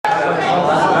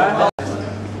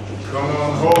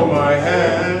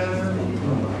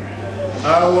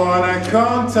wanna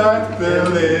contact the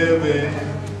living.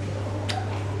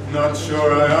 Not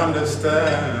sure I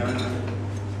understand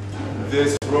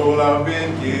this role I've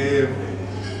been given.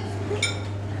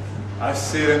 I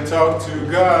sit and talk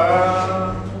to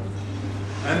God,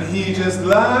 and He just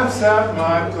laughs at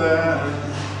my plan.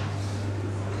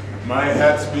 My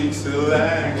head speaks a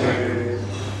language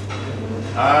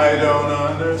I don't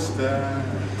understand.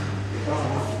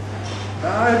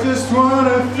 I just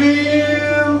wanna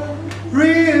feel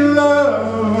real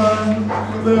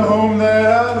love, the home that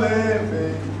I live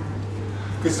in.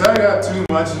 'Cause I got too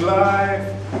much life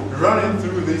running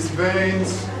through these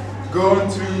veins, going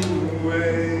to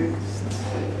waste.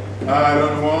 I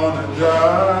don't wanna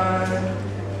die,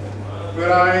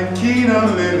 but I ain't keen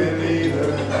on living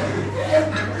either.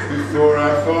 Before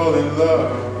I fall in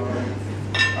love,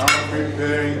 I'm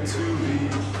preparing to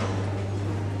leave.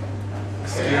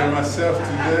 Scare myself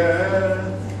to death.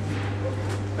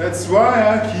 That's why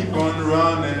I keep on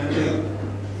running.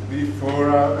 Before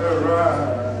I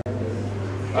arrive,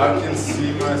 I can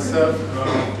see myself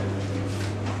coming.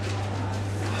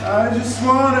 I just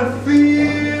wanna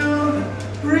feel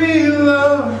real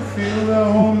love, feel the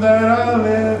home that I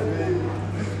live in.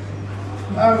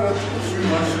 I've got too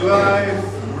much life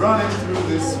running through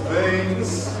these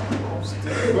veins,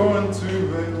 still going to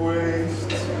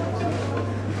waste.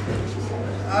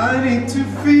 I need to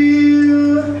feel